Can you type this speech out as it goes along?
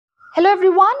Hello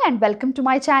everyone and welcome to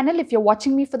my channel. If you're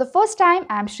watching me for the first time,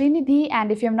 I'm Srinidhi,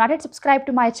 and if you have not yet subscribed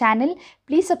to my channel,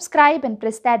 please subscribe and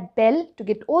press that bell to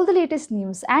get all the latest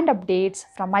news and updates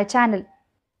from my channel.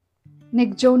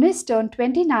 Nick Jonas turned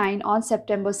 29 on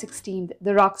September 16th.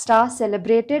 The rock star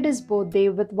celebrated his birthday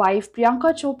with wife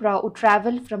Priyanka Chopra, who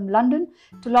traveled from London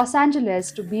to Los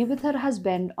Angeles to be with her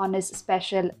husband on his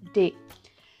special day.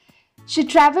 She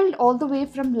traveled all the way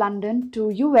from London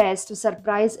to US to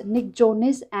surprise Nick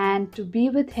Jonas and to be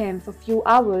with him for a few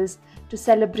hours to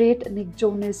celebrate Nick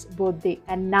Jonas' birthday.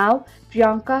 And now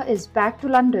Priyanka is back to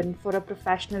London for her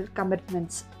professional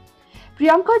commitments.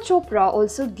 Priyanka Chopra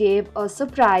also gave a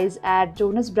surprise at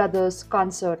Jonas Brothers'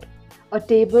 concert. A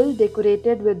table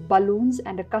decorated with balloons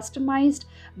and a customized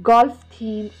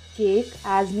golf-themed cake,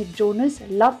 as Nick Jonas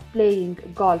loved playing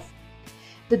golf.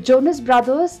 The Jonas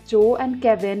Brothers, Joe and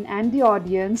Kevin, and the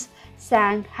audience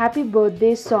sang happy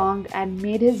birthday song and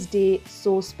made his day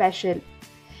so special.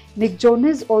 Nick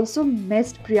Jonas also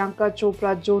missed Priyanka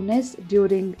Chopra Jonas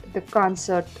during the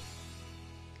concert.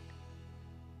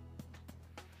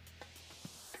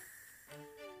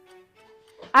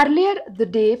 Earlier the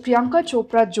day, Priyanka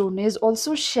Chopra Jonas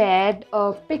also shared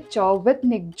a picture with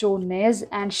Nick Jonas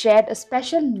and shared a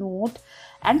special note,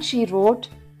 and she wrote,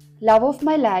 "Love of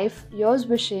my life, yours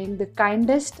wishing the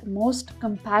kindest, most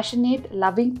compassionate,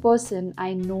 loving person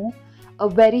I know a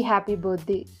very happy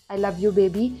birthday. I love you,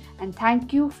 baby, and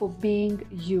thank you for being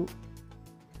you."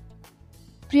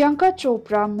 Priyanka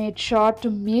Chopra made sure to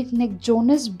make Nick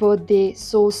Jonas' birthday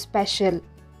so special.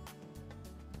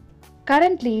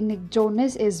 Currently, Nick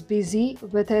Jonas is busy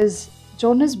with his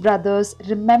Jonas Brothers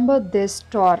Remember This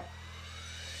tour.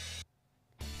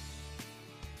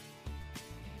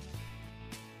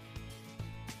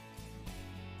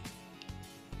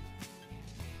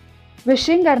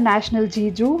 Wishing our national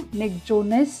Jiju, Nick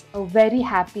Jonas, a very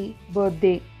happy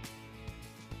birthday.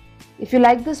 If you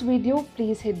like this video,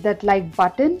 please hit that like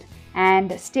button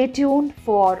and stay tuned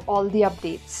for all the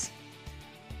updates.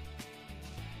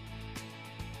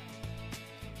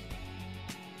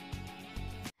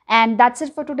 And that's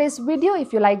it for today's video.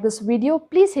 If you like this video,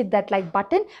 please hit that like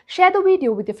button, share the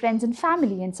video with your friends and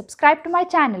family, and subscribe to my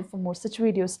channel for more such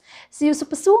videos. See you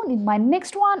super soon in my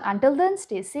next one. Until then,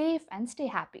 stay safe and stay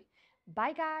happy.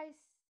 Bye guys.